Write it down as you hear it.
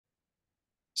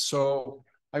So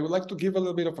I would like to give a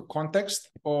little bit of a context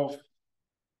of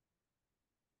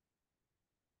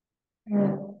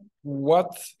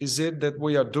what is it that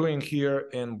we are doing here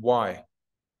and why.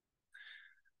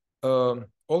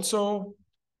 Also,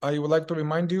 I would like to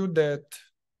remind you that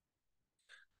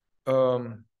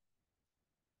none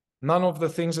of the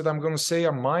things that I'm going to say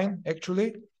are mine,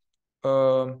 actually.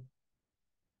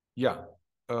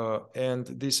 And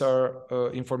these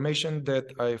are information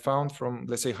that I found from,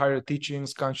 let's say, higher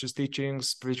teachings, conscious teachings,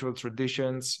 spiritual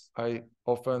traditions. I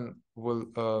often will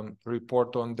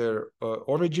report on their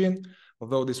origin,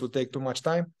 although this will take too much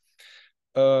time.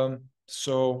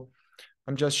 So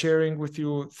I'm just sharing with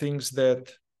you things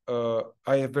that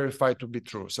I have verified to be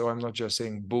true. So I'm not just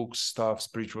saying books, stuff,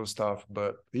 spiritual stuff,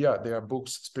 but yeah, they are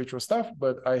books, spiritual stuff,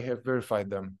 but I have verified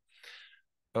them.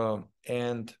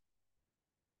 And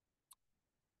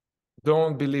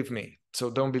don't believe me. So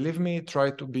don't believe me.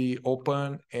 Try to be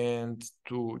open and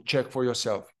to check for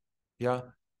yourself. Yeah,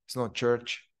 it's not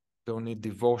church. Don't need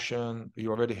devotion. You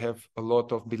already have a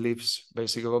lot of beliefs,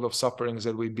 basically a lot of sufferings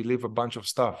that we believe a bunch of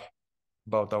stuff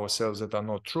about ourselves that are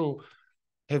not true.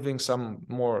 Having some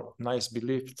more nice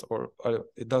beliefs, or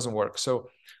it doesn't work. So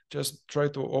just try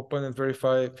to open and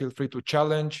verify. Feel free to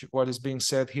challenge what is being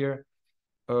said here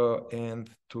and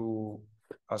to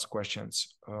ask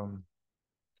questions.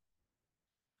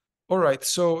 All right,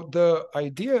 so the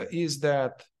idea is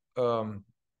that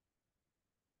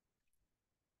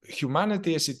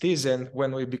humanity as it is, and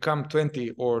when we become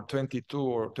 20 or 22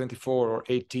 or 24 or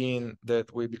 18,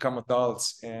 that we become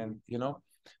adults, and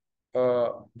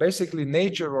basically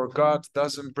nature or God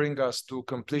doesn't bring us to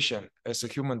completion as a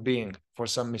human being for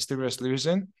some mysterious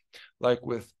reason, like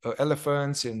with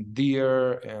elephants and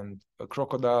deer and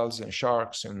crocodiles and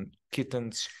sharks and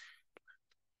kittens.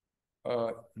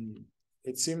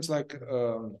 It seems like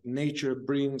nature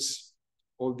brings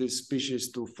all these species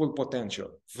to full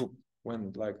potential.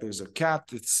 When like there's a cat,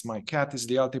 my cat is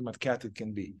the ultimate cat it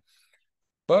can be.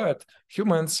 But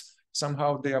humans,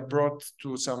 somehow they are brought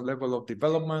to some level of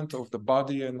development of the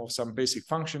body and of some basic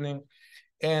functioning.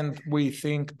 And we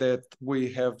think that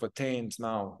we have attained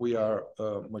now, we are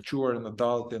mature and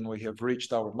adult and we have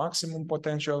reached our maximum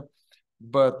potential.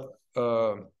 But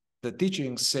the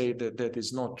teachings say that that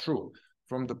is not true.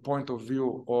 From the point of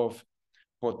view of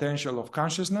potential of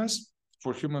consciousness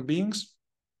for human beings,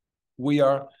 we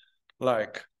are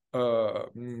like,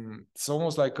 it's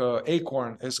almost like an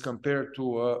acorn as compared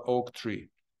to an oak tree.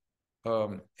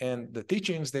 And the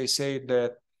teachings, they say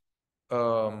that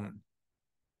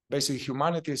basically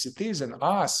humanity as it is and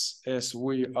us as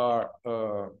we are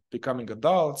becoming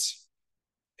adults,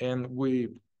 and we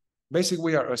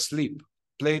are asleep.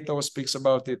 Plato speaks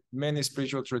about it. Many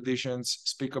spiritual traditions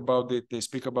speak about it. They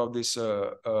speak about this,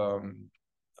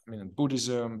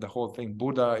 Buddhism, the whole thing.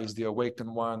 Buddha is the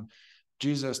awakened one.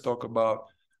 Jesus talk about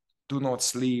do not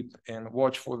sleep and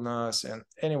watchfulness. And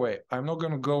anyway, I'm not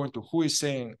going to go into who is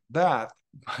saying that,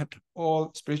 but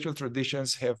all spiritual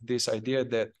traditions have this idea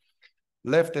that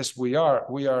left as we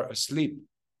are asleep.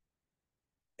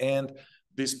 And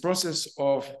this process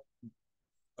of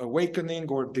awakening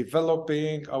or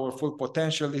developing our full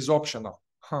potential is optional.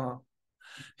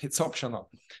 It's optional.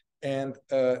 And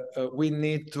we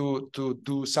need to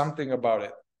do something about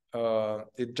it.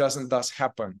 It doesn't just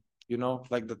happen,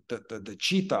 like the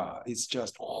cheetah. It's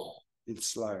just,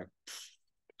 it's like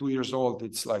 2 years old.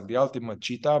 It's like the ultimate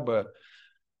cheetah, but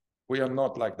we are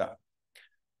not like that.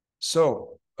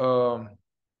 So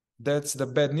that's the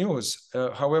bad news.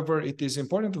 However, it is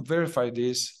important to verify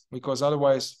this, because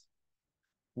otherwise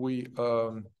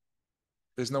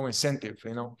there's no incentive,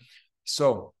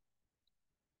 So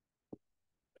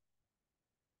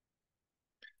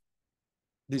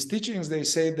these teachings, they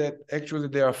say that actually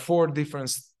there are 4 different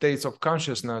states of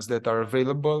consciousness that are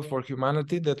available for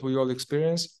humanity that we all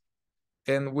experience.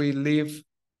 And we live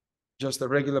just a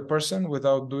regular person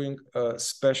without doing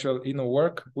special inner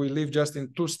work. We live just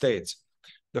in 2 states.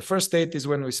 The first state is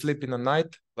when we sleep in the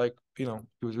night, like,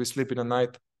 we sleep in the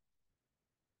night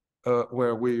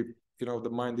where we, the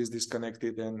mind is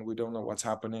disconnected and we don't know what's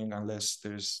happening unless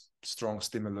there's strong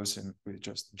stimulus and we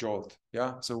just jolt.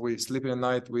 Yeah. So we sleep in the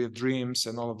night, we have dreams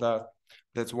and all of that.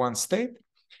 That's one state.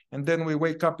 And then we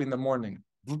wake up in the morning.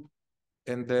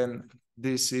 And then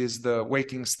this is the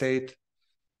waking state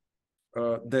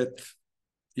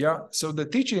So the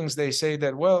teachings, they say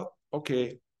that, well,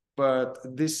 okay, but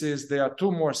there are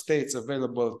 2 more states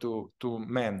available to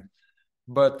men,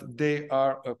 but they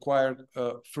are acquired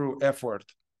through effort,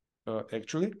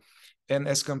 actually. And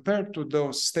as compared to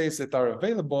those states that are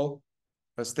available,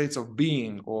 states of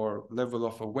being or level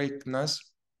of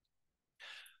awakeness,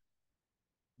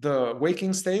 the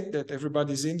waking state that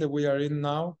everybody's in, that we are in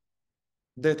now,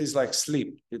 that is like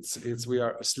sleep. It's we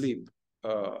are asleep,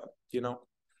 you know.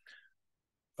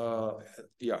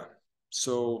 Yeah.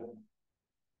 So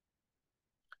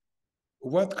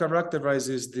what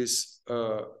characterizes this?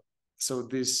 So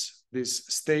this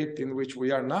state in which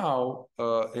we are now,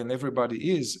 and everybody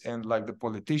is, and like the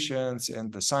politicians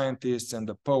and the scientists and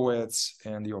the poets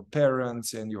and your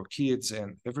parents and your kids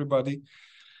and everybody.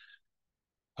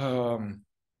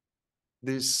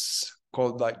 This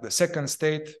called like the second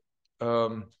state.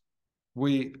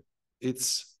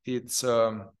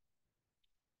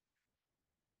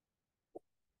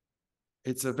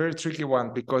 It's a very tricky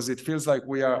one because it feels like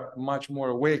we are much more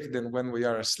awake than when we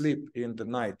are asleep in the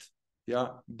night. Yeah,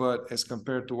 but as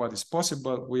compared to what is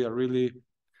possible, we are really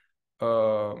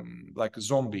like a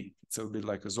zombie. It's a bit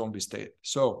like a zombie state.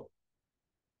 So,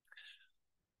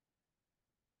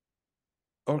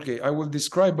 okay, I will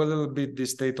describe a little bit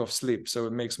this state of sleep so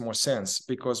it makes more sense,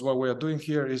 because what we are doing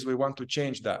here is we want to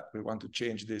change that. We want to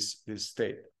change this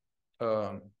state.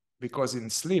 Because in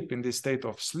sleep, in this state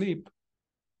of sleep,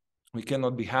 we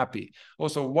cannot be happy.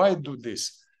 Also, why do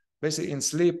this? Basically, in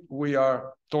sleep, we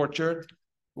are tortured,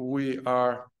 we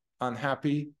are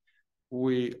unhappy,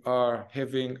 we are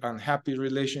having unhappy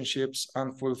relationships,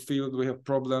 unfulfilled, we have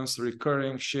problems,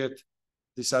 recurring shit,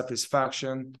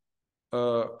 dissatisfaction,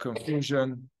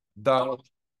 confusion, doubt.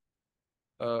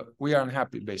 We are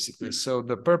unhappy, basically. So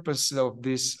the purpose of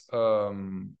this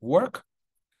work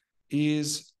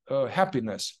is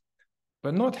happiness.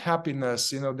 But not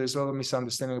happiness, there's a lot of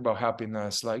misunderstanding about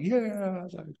happiness. Like,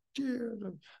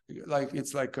 like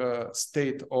it's like a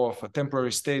state of a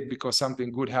temporary state because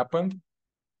something good happened.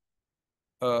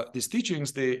 These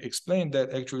teachings, they explain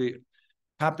that actually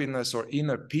happiness or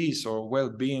inner peace or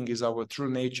well-being is our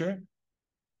true nature.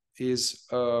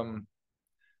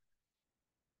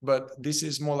 But this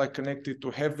is more like connected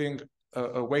to having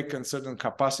awakened certain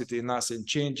capacity in us and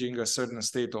changing a certain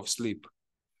state of sleep.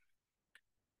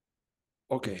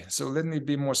 Okay, so let me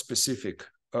be more specific.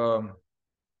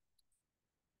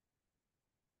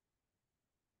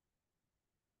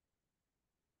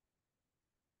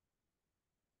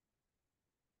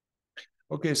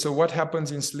 Okay, so what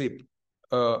happens in sleep?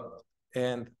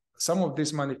 And some of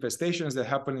these manifestations that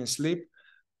happen in sleep,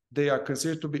 they are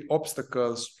considered to be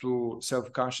obstacles to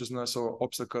self-consciousness or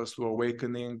obstacles to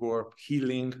awakening or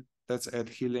healing. Let's add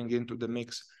healing into the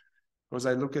mix, because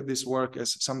I look at this work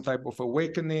as some type of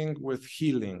awakening with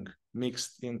healing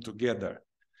mixed in together.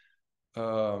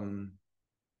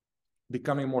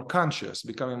 Becoming more conscious,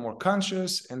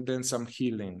 and then some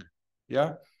healing.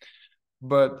 Yeah.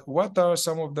 But what are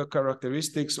some of the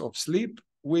characteristics of sleep,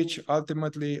 which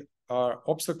ultimately are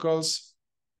obstacles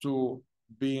to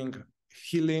being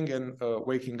healing and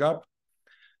waking up,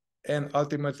 and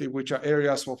ultimately which are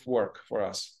areas of work for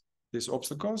us, these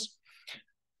obstacles?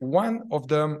 One of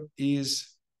them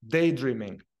is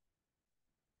daydreaming.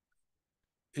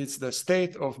 It's the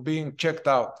state of being checked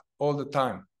out all the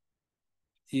time.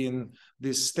 In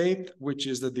this state, which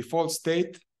is the default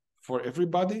state for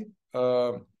everybody,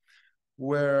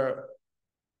 where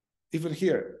even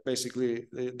here, basically,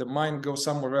 the mind goes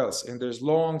somewhere else, and there's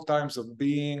long times of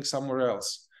being somewhere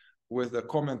else with a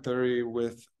commentary,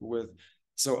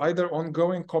 so either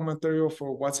ongoing commentary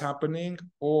for what's happening,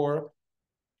 or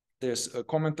there's a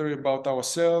commentary about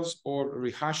ourselves, or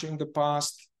rehashing the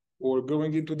past, or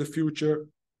going into the future.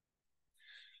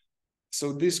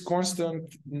 So this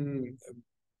constant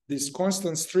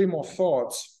stream of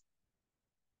thoughts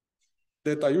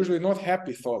that are usually not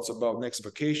happy thoughts about next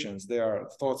vacations. They are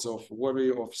thoughts of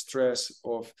worry, of stress,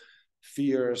 of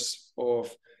fears, of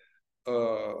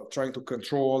trying to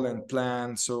control and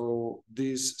plan. So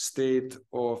this state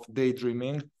of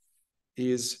daydreaming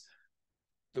is,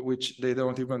 which they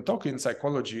don't even talk in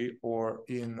psychology or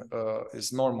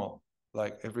is normal.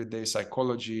 Like everyday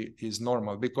psychology is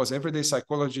normal, because everyday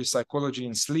psychology is psychology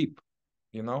in sleep,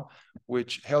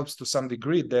 which helps to some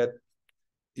degree that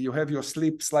you have your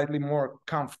sleep slightly more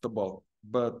comfortable,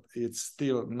 but it's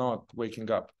still not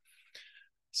waking up.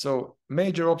 So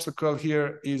major obstacle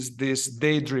here is this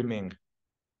daydreaming,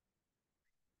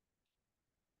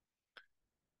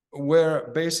 where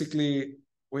basically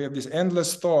we have these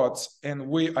endless thoughts and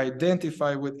we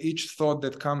identify with each thought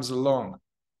that comes along.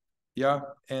 Yeah,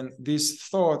 and these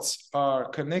thoughts are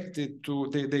connected to,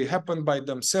 they happen by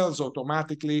themselves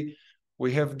automatically.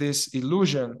 We have this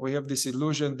illusion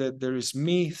that there is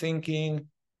me thinking,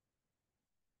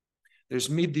 there's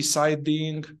me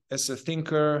deciding as a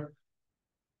thinker,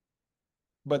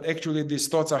 but actually these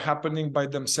thoughts are happening by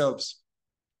themselves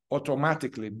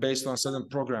automatically based on certain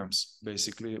programs,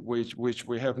 basically, which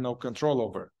we have no control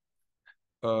over.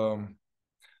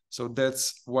 So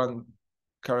that's one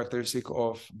characteristic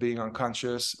of being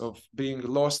unconscious, of being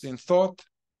lost in thought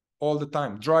all the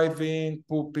time, driving,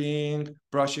 pooping,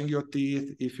 brushing your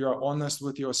teeth. If you are honest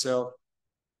with yourself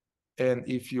and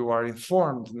if you are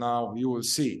informed now, you will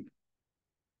see.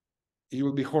 You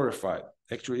will be horrified.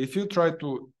 Actually, if you try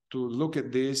to look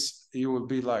at this, you will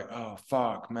be like, oh,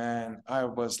 fuck, man. I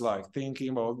was like thinking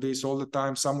about this all the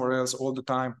time, somewhere else all the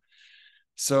time.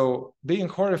 So being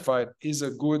horrified is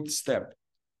a good step.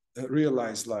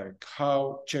 Realize like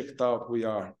how checked out we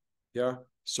are. Yeah.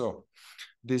 So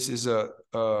this is an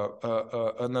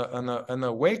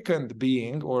awakened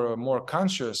being or a more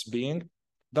conscious being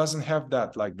doesn't have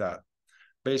that like that.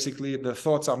 Basically, the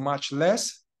thoughts are much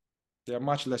less. There are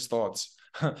much less thoughts.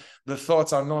 The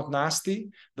thoughts are not nasty.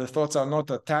 The thoughts are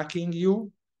not attacking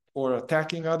you or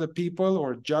attacking other people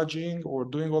or judging or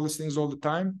doing all these things all the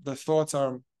time. The thoughts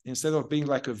are, instead of being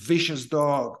like a vicious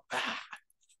dog,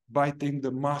 biting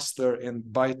the master and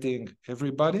biting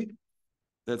everybody,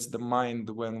 that's the mind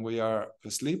when we are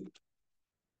asleep.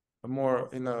 More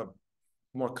in a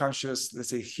more conscious, let's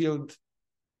say healed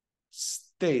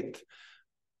state,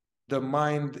 the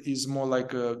mind is more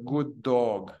like a good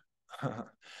dog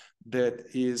that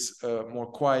is more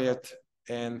quiet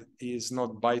and is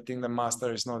not biting the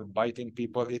master, is not biting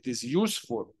people. It is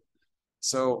useful.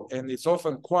 So, and it's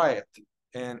often quiet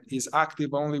and is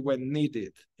active only when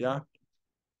needed. Yeah.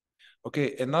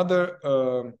 Okay.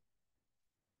 Another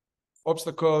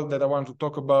obstacle that I want to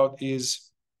talk about is,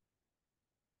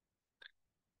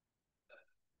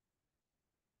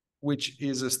 which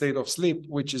is a state of sleep,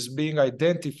 which is being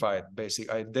identified,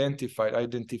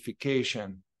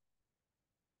 identification.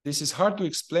 This is hard to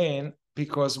explain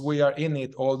because we are in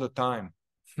it all the time.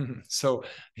 So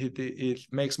it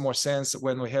makes more sense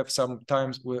when we have some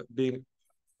times with being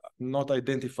not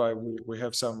identified, we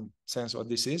have some sense what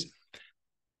this is.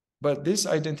 But this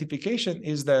identification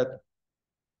is that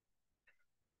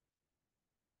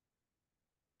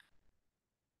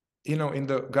in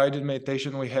the guided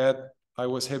meditation we had, I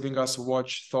was having us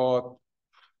watch thought.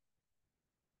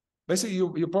 Basically,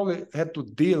 you probably had to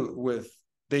deal with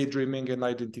daydreaming and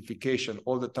identification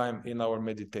all the time in our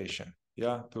meditation.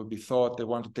 Yeah, there will be thought, they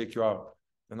want to take you out.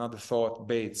 Another thought,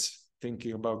 baits,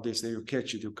 thinking about this, then you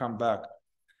catch it, you come back.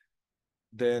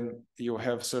 Then you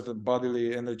have certain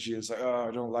bodily energy. It's like, oh,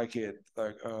 I don't like it,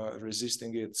 like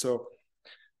resisting it. So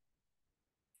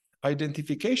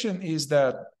identification is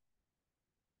that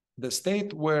the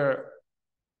state where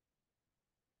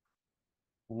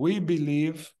we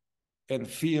believe and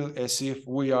feel as if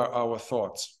we are our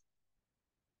thoughts.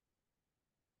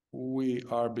 We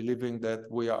are believing that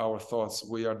we are our thoughts.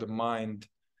 We are the mind,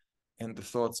 and the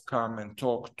thoughts come and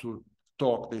talk.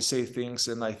 They say things,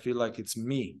 and I feel like it's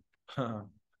me.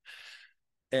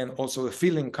 And also the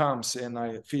feeling comes, and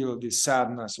I feel this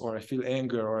sadness, or I feel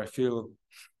anger, or I feel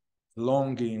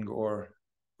longing, or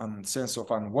a sense of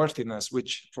unworthiness,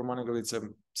 which from one angle it's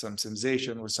some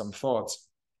sensation with some thoughts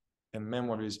and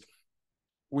memories.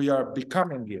 We are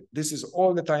becoming it. This is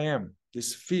all that I am.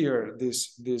 This fear,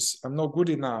 this I'm not good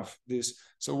enough.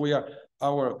 So we are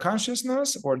our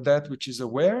consciousness, or that which is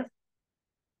aware,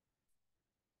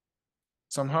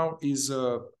 somehow is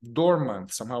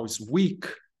dormant, somehow is weak,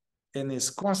 and is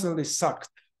constantly sucked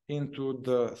into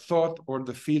the thought or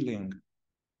the feeling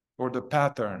or the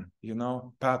pattern,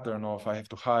 pattern of I have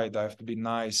to hide, I have to be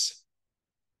nice.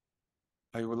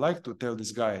 I would like to tell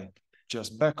this guy,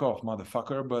 just back off,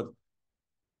 motherfucker, but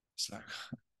it's like,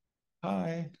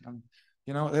 hi,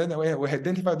 then we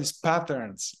identify these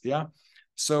patterns. Yeah.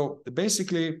 So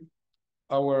basically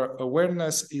our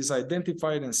awareness is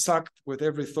identified and sucked with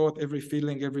every thought, every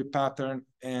feeling, every pattern,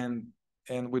 and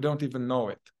we don't even know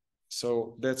it.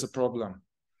 So that's a problem.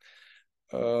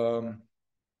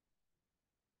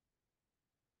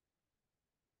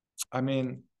 I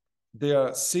mean, there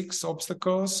are 6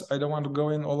 obstacles. I don't want to go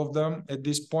in all of them at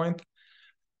this point.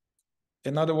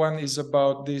 Another one is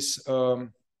about this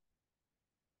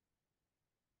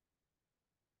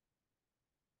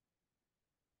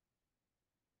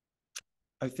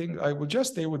I think I will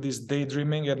just stay with this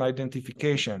daydreaming and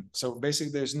identification. So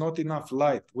basically, there's not enough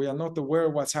light. We are not aware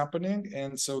of what's happening.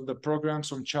 And so the programs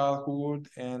from childhood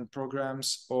and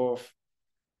programs of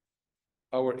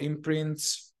our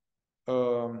imprints,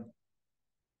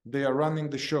 they are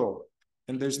running the show.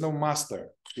 And there's no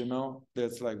master,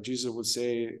 that's like Jesus would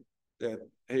say that,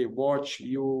 hey, watch,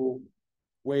 you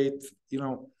wait,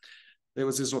 it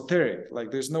was esoteric,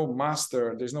 like there's no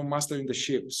master in the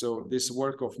ship. So this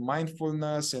work of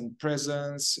mindfulness and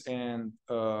presence and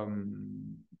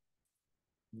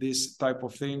this type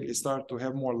of thing, it start to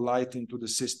have more light into the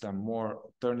system, more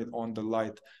turn it on the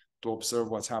light, to observe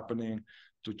what's happening,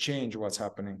 to change what's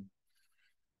happening.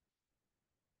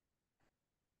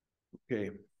 Okay.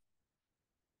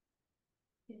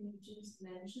 Can you just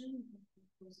mention?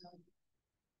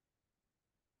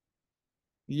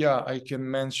 Yeah, I can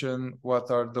mention what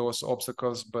are those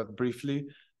obstacles, but briefly,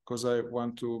 because I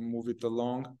want to move it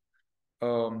along.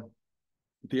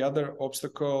 The other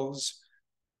obstacles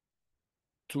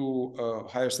to a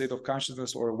higher state of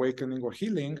consciousness or awakening or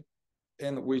healing,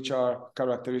 and which are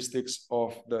characteristics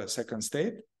of the second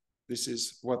state. This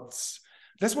is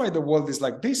that's why the world is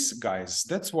like this, guys.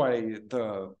 That's why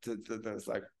the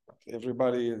like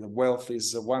everybody, the wealth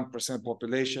is a 1%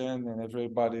 population, and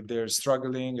everybody they're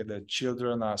struggling, and the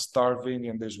children are starving,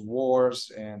 and there's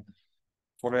wars and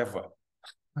forever.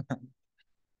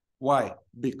 Why?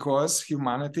 Because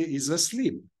humanity is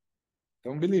asleep.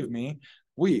 Don't believe me?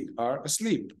 We are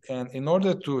asleep. And in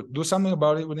order to do something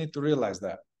about it, we need to realize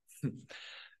that.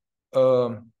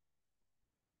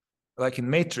 Like in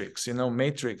Matrix,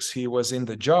 Matrix, he was in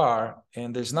the jar,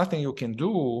 and there's nothing you can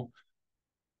do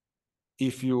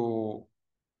if you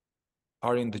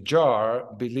are in the jar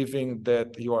believing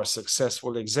that you are a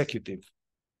successful executive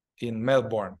in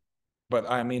Melbourne, but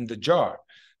I'm in the jar.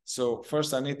 So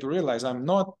first I need to realize I'm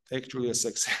not actually a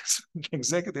successful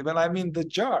executive, and I'm in the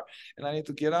jar, and I need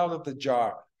to get out of the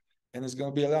jar, and it's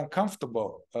going to be a little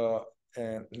uncomfortable,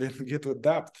 and then get to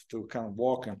adapt to kind of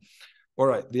walking. All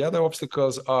right, the other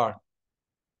obstacles are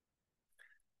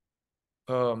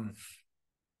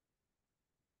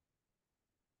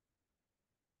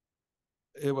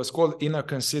it was called inner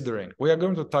considering. We are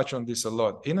going to touch on this a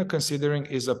lot. Inner considering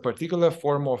is a particular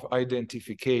form of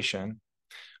identification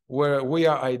where we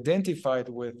are identified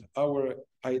with how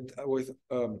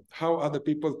other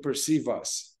people perceive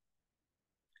us.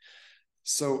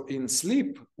 So in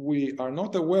sleep, we are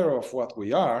not aware of what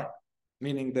we are,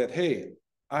 meaning that, hey,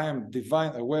 I am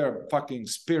divine aware fucking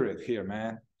spirit here,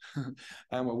 man.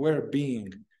 I'm aware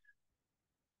being.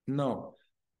 No.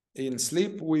 In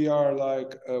sleep, we are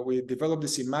like, we develop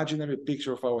this imaginary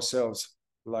picture of ourselves.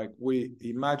 Like we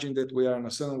imagine that we are in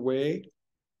a certain way,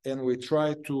 and we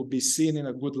try to be seen in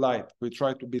a good light. We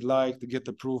try to be liked, get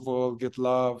approval, get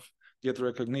love, get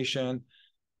recognition,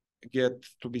 get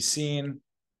to be seen,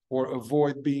 or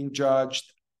avoid being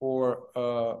judged, or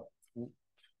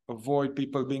avoid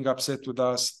people being upset with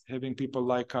us, having people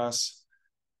like us.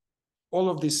 All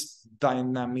of this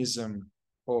dynamism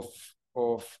of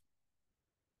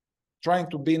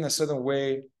trying to be in a certain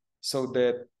way so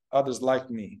that others like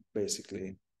me,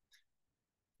 basically.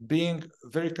 Being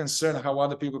very concerned how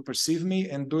other people perceive me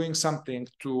and doing something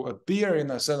to appear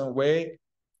in a certain way,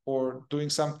 or doing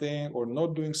something or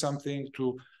not doing something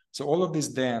to, so all of this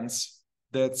dance,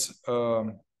 that's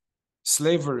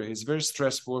slavery. Is very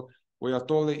stressful. We are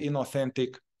totally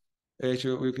inauthentic.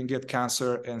 Actually, we can get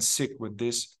cancer and sick with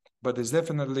this, but it's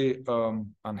definitely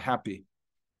unhappy.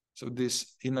 So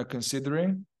this inner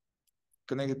considering,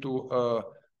 connected to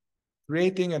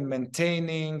creating and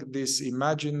maintaining this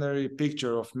imaginary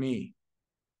picture of me,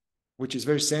 which is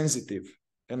very sensitive,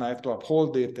 and I have to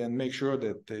uphold it and make sure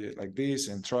that they like this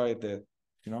and try that,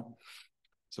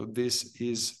 So this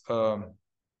is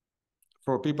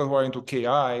for people who are into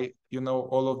KI,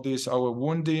 all of this, our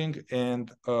wounding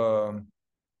and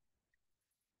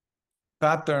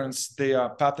patterns, they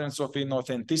are patterns of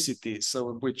inauthenticity.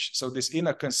 So this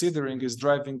inner considering is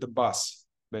driving the bus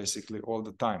basically all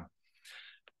the time.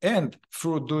 And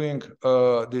through doing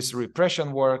this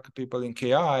repression work, people in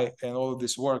KI, and all of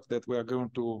this work that we are going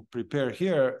to prepare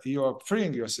here, you are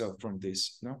freeing yourself from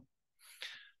this.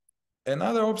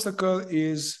 Another obstacle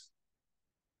is,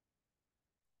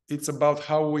 it's about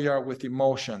how we are with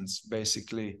emotions,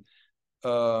 basically.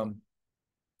 And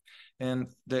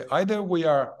either we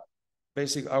are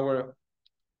basically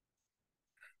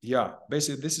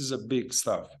basically this is a big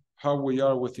stuff, how we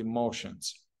are with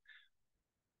emotions.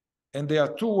 And there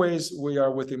are two ways we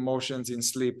are with emotions in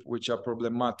sleep, which are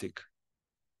problematic.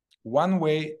 One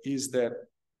way is that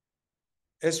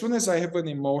as soon as I have an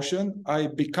emotion, I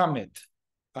become it.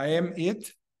 I am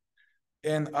it,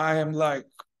 and I am like,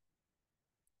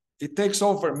 it takes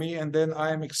over me, and then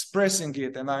I am expressing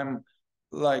it, and I'm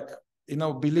like,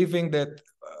 believing that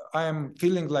I am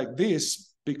feeling like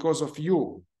this because of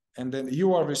you, and then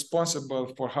you are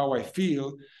responsible for how I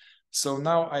feel. So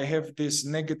now I have these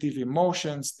negative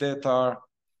emotions that are,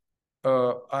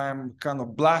 I'm kind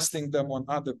of blasting them on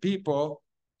other people.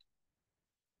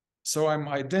 So I'm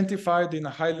identified in a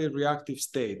highly reactive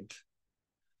state,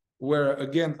 where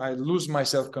again, I lose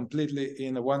myself completely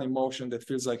in one emotion that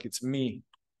feels like it's me.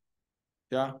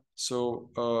 Yeah. So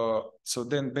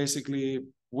then basically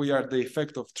we are the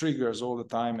effect of triggers all the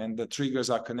time, and the triggers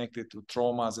are connected to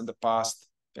traumas in the past.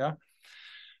 Yeah.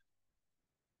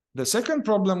 The second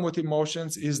problem with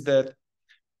emotions is that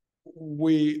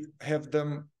we have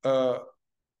them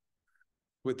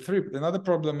with three. Another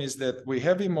problem is that we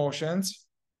have emotions,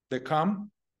 they come,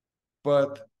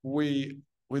 but we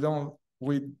don't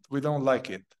like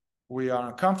it. We are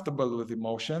uncomfortable with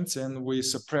emotions and we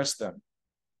suppress them.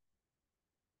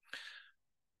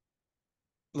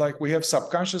 Like we have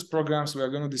subconscious programs, we are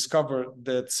going to discover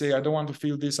that say, I don't want to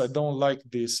feel this, I don't like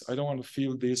this, I don't want to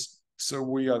feel this. So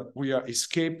we are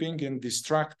escaping and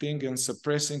distracting and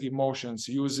suppressing emotions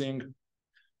using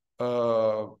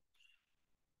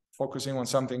focusing on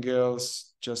something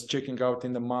else, just checking out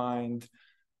in the mind,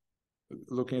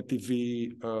 looking at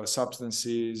TV,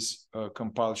 substances,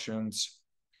 compulsions,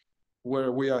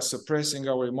 where we are suppressing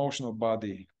our emotional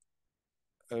body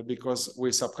because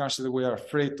we subconsciously, we are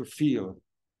afraid to feel.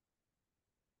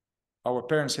 Our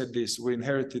parents had this, we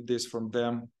inherited this from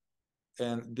them,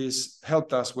 and this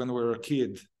helped us when we were a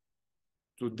kid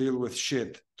to deal with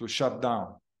shit, to shut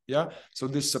down. Yeah. So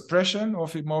this suppression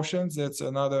of emotions, that's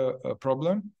another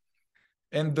problem.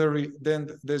 And then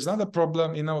there's another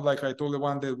problem, like I told you,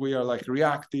 one that we are like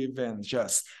reactive and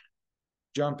just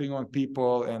jumping on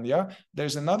people. And yeah,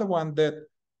 there's another one that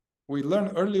we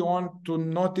learn early on to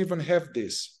not even have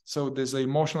this. So there's the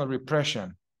emotional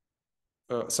repression.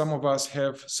 Some of us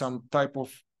have some type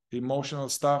of emotional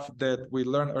stuff that we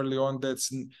learn early on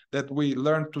that we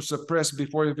learn to suppress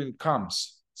before it even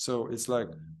comes. So it's like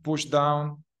pushed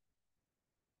down.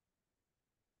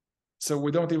 So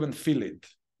we don't even feel it,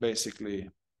 basically.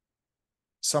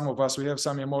 Some of us, we have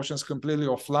some emotions completely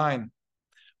offline.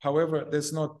 However,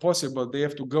 that's not possible. They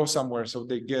have to go somewhere. So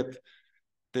they get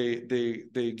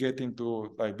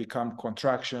into like become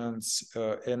contractions,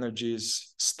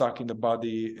 energies stuck in the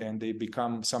body, and they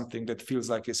become something that feels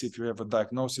like as if you have a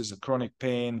diagnosis, a chronic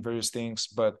pain, various things,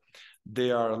 but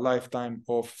they are a lifetime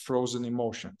of frozen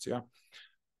emotions. Yeah.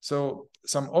 So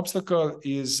some obstacle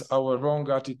is our wrong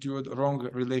attitude, wrong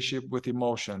relationship with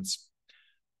emotions.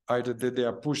 Either that they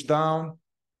are pushed down,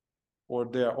 or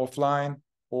they are offline,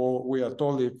 or we are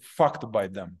totally fucked by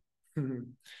them.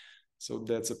 So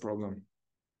that's a problem.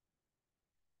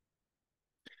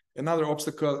 Another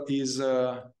obstacle is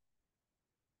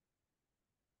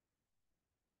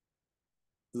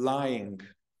lying.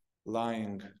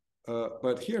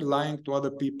 But here, lying to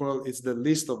other people is the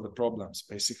least of the problems,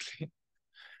 basically.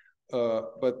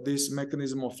 But this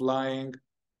mechanism of lying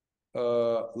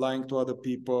to other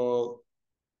people,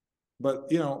 but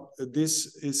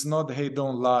this is not, hey,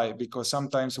 don't lie, because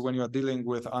sometimes when you're dealing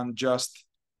with unjust,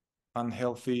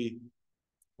 unhealthy,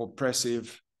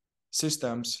 oppressive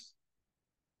systems,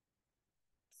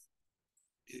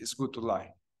 it's good to lie.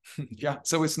 Yeah.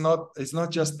 So it's not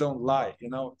just don't lie,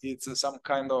 it's some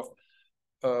kind of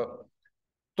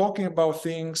talking about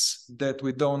things that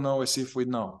we don't know as if we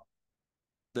know.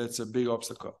 That's a big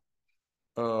obstacle.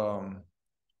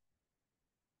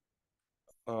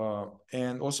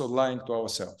 And also lying to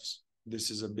ourselves. This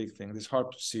is a big thing. It's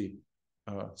hard to see.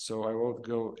 So I won't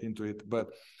go into it.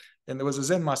 And there was a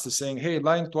Zen master saying, hey,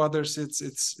 lying to others,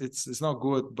 it's not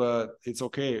good, but it's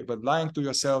okay. But lying to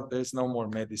yourself, there's no more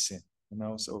medicine,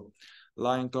 So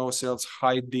lying to ourselves,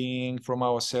 hiding from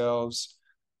ourselves,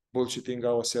 bullshitting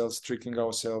ourselves, tricking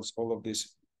ourselves, all of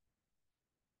this.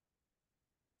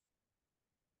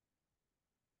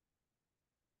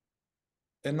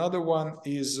 Another one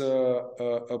is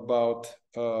about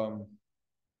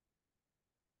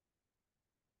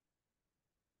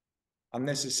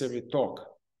unnecessary talk.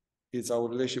 It's our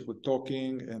relationship with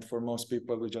talking, and for most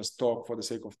people, we just talk for the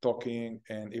sake of talking.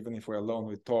 And even if we're alone,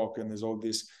 we talk, and there's all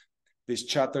this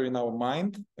chatter in our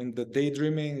mind, and the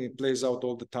daydreaming, it plays out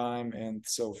all the time. And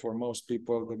so for most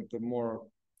people, the more,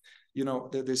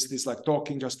 there's this like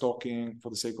talking, just talking for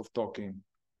the sake of talking.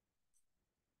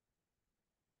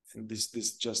 And this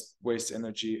just wastes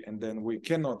energy, and then we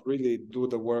cannot really do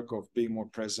the work of being more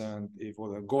present if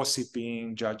we're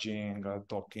gossiping, judging,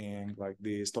 talking like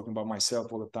this, talking about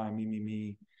myself all the time,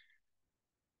 me.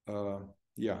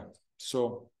 Yeah.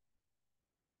 So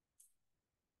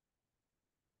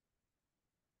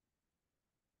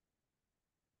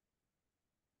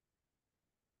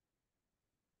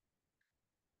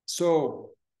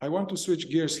I want to switch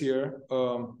gears here.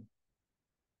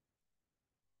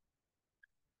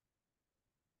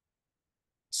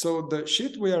 So the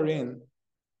shit we are in,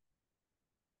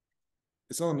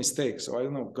 it's not a mistake. So I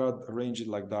don't know, God arranged it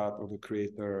like that, or the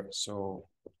creator. So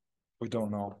we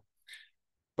don't know.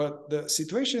 But the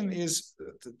situation is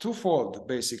twofold,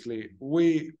 basically.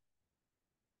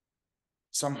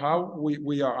 somehow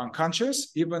we are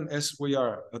unconscious, even as we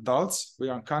are adults, we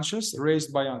are unconscious,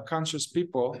 raised by unconscious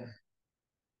people,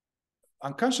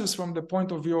 unconscious from the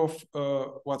point of view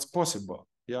of what's possible,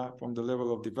 yeah, from the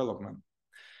level of development.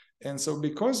 And so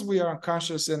because we are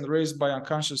unconscious and raised by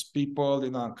unconscious people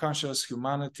in unconscious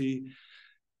humanity,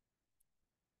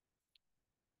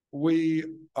 we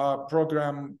are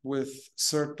programmed with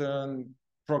certain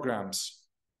programs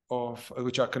of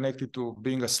which are connected to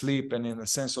being asleep and in a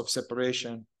sense of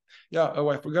separation. Yeah, oh,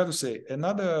 I forgot to say,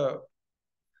 another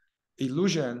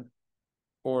illusion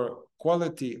or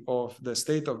quality of the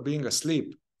state of being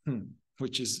asleep,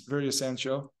 which is very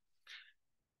essential,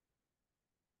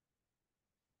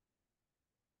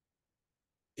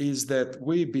 is that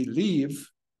we believe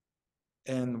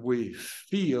and we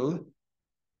feel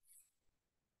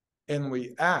and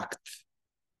we act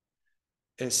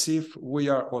as if we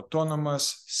are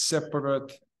autonomous,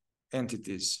 separate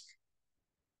entities.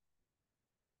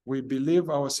 We believe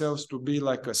ourselves to be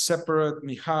like a separate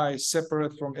Mihai,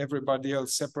 separate from everybody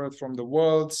else, separate from the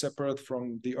world, separate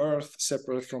from the earth,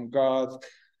 separate from God.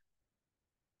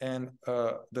 And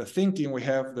the thinking we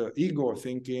have, the ego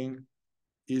thinking,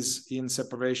 is in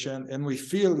separation, and we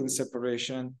feel in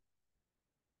separation,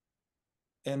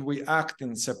 and we act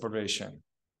in separation.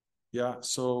 Yeah,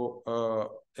 so,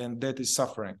 and that is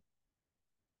suffering.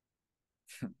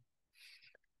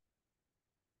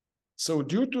 So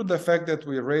due to the fact that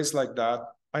we raised like that,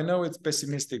 I know it's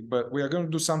pessimistic, but we are going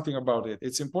to do something about it.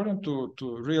 It's important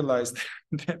to realize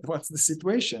that what's the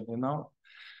situation, you know?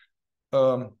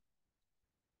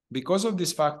 Because of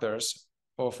these factors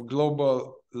of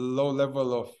global low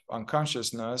level of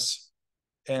unconsciousness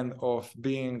and of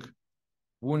being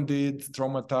wounded,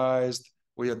 traumatized,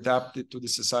 we adapted to the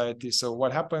society. So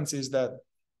what happens is that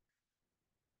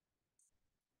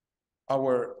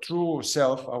our true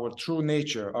self, our true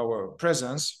nature, our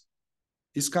presence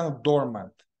is kind of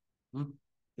dormant.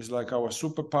 It's like our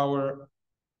superpower,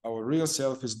 our real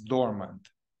self is dormant.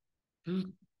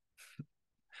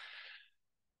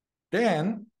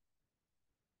 Then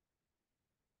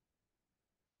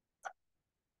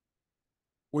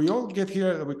we all get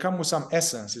here, we come with some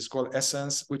essence. It's called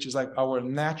essence, which is like our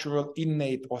natural,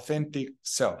 innate, authentic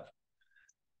self.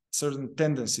 Certain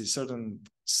tendencies, certain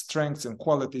strengths and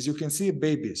qualities. You can see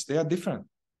babies, they are different.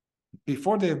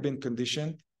 Before they have been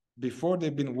conditioned, before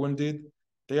they've been wounded,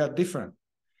 they are different.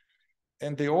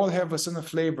 And they all have a certain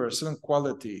flavor, a certain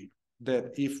quality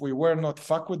that if we were not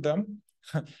fuck with them,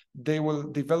 they will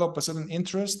develop a certain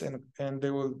interest and they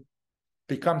will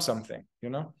become something, you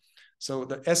know? So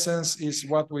the essence is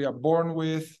what we are born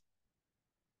with.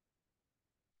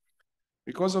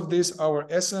 Because of this, our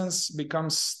essence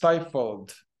becomes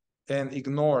stifled and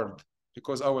ignored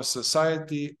because our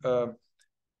society, the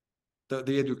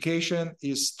education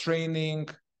is training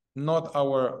not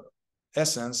our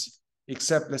essence,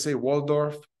 except let's say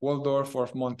Waldorf or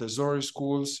Montessori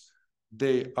schools.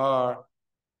 They are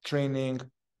training,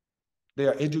 they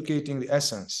are educating the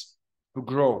essence to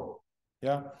grow,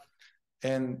 yeah?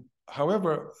 And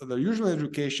however, the usual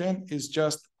education is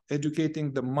just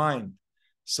educating the mind.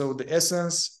 So the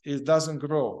essence, it doesn't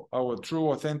grow. Our true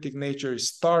authentic nature is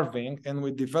starving, and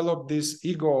we develop this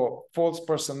ego, false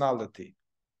personality.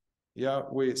 Yeah,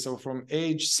 so from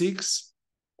age 6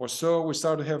 or so, we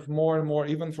start to have more and more,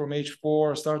 even from age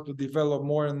 4, start to develop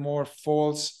more and more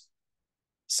false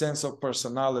sense of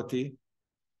personality.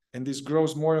 And this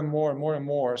grows more and more and more and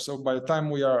more. So by the time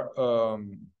we are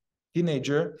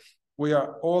teenager, we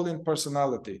are all in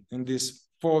personality, in this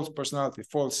false personality,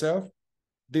 false self.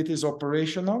 That is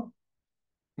operational.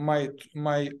 My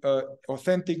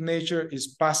authentic nature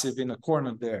is passive in a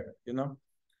corner there, you know?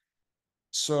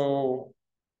 So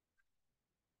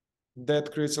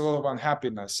that creates a lot of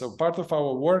unhappiness. So part of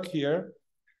our work here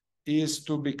is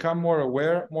to become more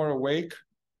aware, more awake,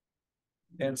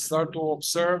 and start to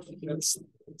observe and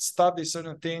study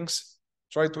certain things,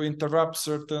 try to interrupt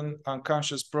certain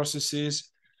unconscious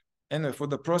processes. And for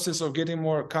the process of getting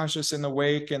more conscious and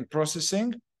awake and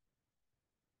processing,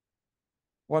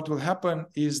 what will happen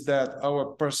is that our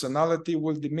personality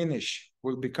will diminish,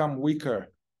 will become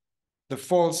weaker. The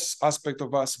false aspect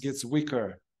of us gets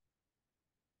weaker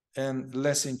and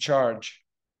less in charge.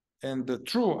 And the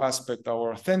true aspect,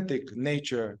 our authentic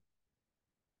nature,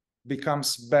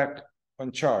 becomes back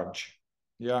on charge.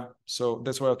 Yeah, so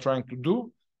that's what I'm trying to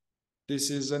do. This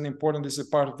is a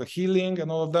part of the healing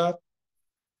and all of that.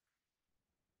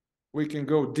 We can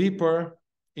go deeper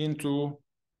into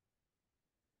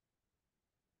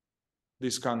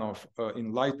this kind of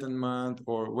enlightenment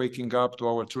or waking up to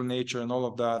our true nature and all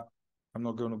of that. I'm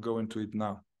not going to go into it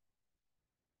now.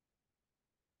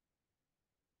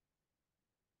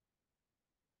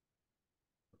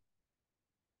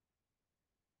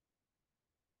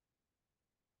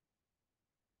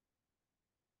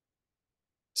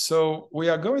 So we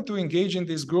are going to engage in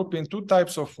this group in two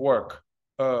types of work.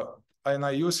 And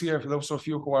I use here, for those of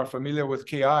you who are familiar with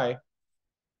KI,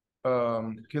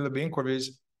 killer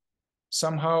inquiries,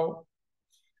 somehow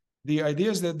the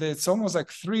idea is that it's almost like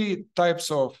three type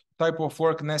of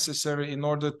work necessary in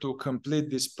order to complete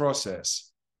this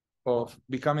process of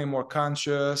becoming more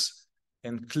conscious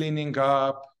and cleaning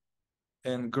up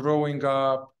and growing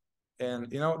up. And,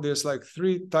 there's like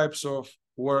three types of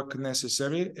work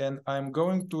necessary. And I'm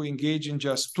going to engage in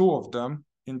just two of them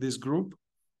in this group.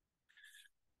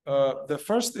 The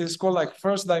first is called like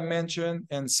first dimension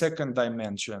and second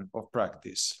dimension of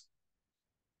practice.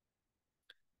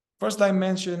 First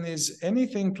dimension is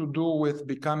anything to do with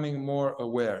becoming more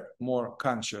aware, more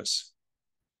conscious,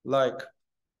 like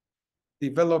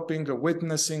developing a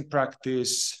witnessing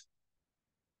practice,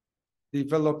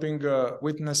 developing a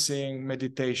witnessing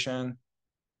meditation,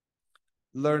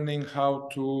 learning how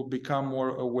to become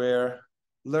more aware,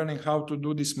 learning how to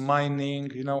do this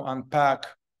mining, unpack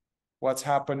what's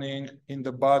happening in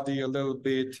the body a little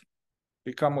bit,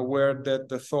 become aware that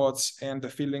the thoughts and the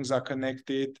feelings are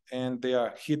connected and they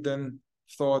are hidden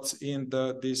thoughts in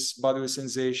this bodily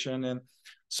sensation. And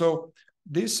so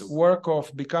this work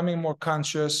of becoming more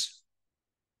conscious,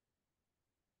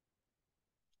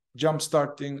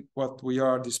 jump-starting what we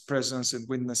are, this presence and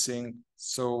witnessing.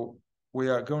 So we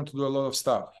are going to do a lot of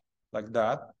stuff like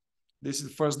that. This is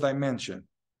the first dimension.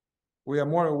 We are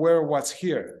more aware of what's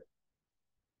here.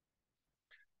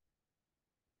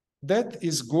 That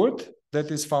is good,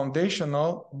 that is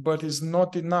foundational, but is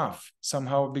not enough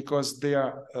somehow, because there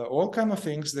are all kinds of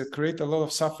things that create a lot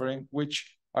of suffering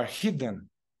which are hidden.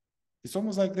 It's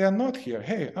almost like they are not here.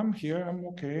 Hey, I'm here, I'm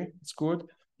okay, it's good.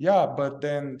 Yeah, but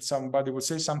then somebody will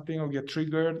say something or get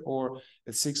triggered, or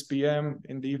at 6 p.m.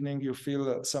 in the evening, you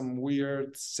feel some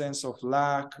weird sense of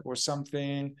lack or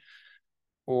something,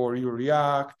 or you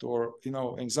react, or,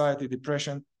 anxiety,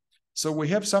 depression. So we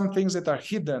have some things that are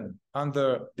hidden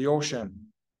under the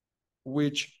ocean,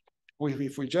 which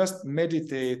if we just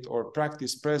meditate or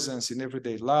practice presence in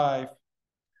everyday life,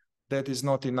 that is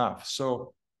not enough.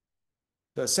 So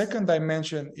the second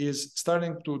dimension is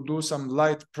starting to do some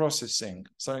light processing,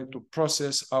 starting to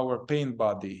process our pain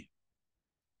body,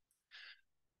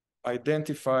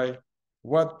 identify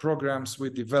what programs we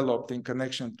developed in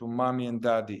connection to mommy and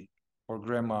daddy, or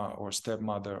grandma, or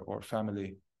stepmother, or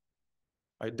family.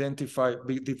 Identify,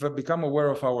 become aware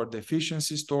of our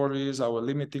deficiency stories, our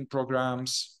limiting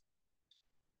programs.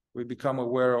 We become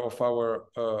aware of our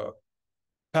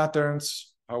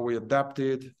patterns, how we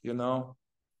adapted,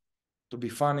 to be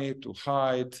funny, to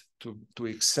hide, to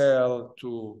excel,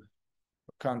 to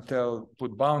can't tell,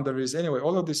 put boundaries. Anyway,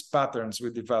 all of these patterns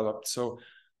we developed. So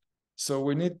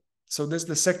there's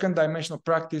the second dimension of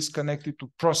practice connected to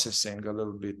processing a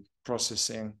little bit,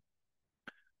 processing.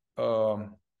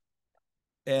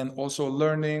 And also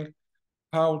learning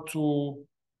how to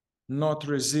not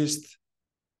resist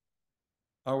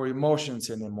our emotions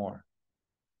anymore.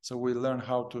 So we learn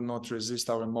how to not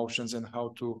resist our emotions and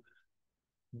how to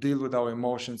deal with our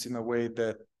emotions in a way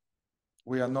that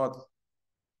we are not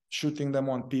shooting them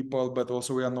on people, but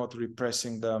also we are not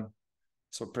repressing them,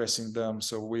 suppressing them.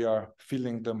 So we are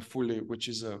feeling them fully, which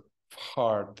is a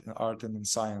hard art and in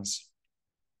science.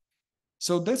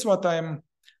 So that's what I'm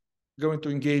going to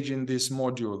engage in this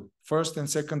module. First and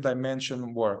second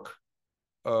dimension work.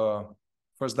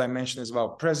 First dimension is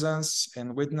about presence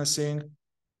and witnessing.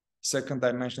 Second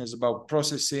dimension is about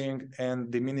processing and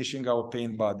diminishing our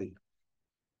pain body.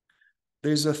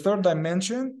 There's a third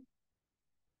dimension,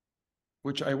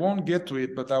 which I won't get to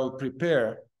it, but I will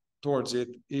prepare towards it,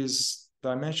 is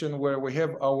dimension where we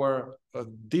have our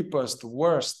deepest,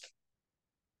 worst,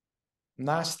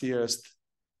 nastiest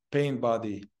pain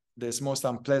body, that's most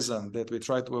unpleasant, that we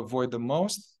try to avoid the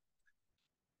most.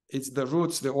 It's the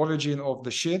roots, the origin of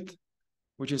the shit,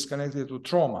 which is connected to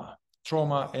trauma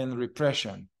and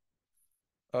repression.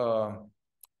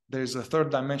 There's a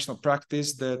third dimensional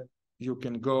practice that you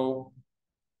can go,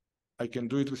 I can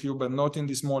do it with you, but not in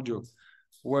this module,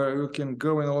 where you can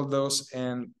go in all those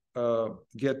and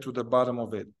get to the bottom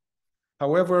of it.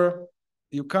 However,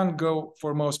 you can't go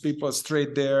for most people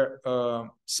straight there.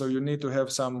 So you need to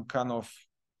have some kind of,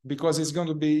 because it's going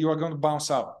to be, you are going to bounce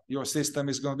out. Your system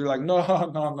is going to be like, no,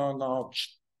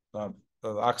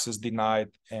 access denied,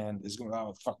 and it's going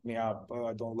to fuck me up. Oh,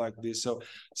 I don't like this.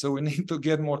 So we need to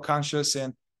get more conscious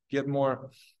and get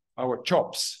more our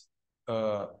chops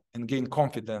and gain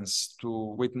confidence to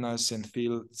witness and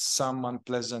feel some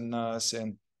unpleasantness,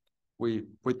 and we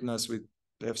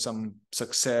have some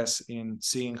success in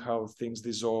seeing how things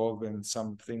dissolve and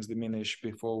some things diminish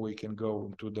before we can go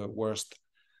into the worst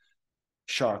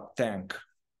shark tank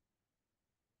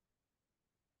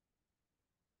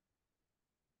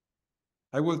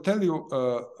I will tell you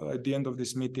at the end of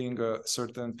this meeting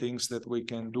certain things that we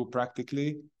can do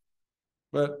practically,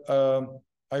 but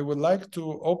I would like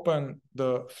to open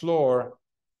the floor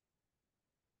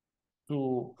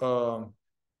to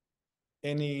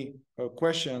any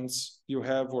questions you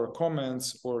have, or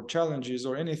comments or challenges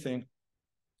or anything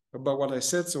about what I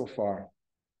said so far.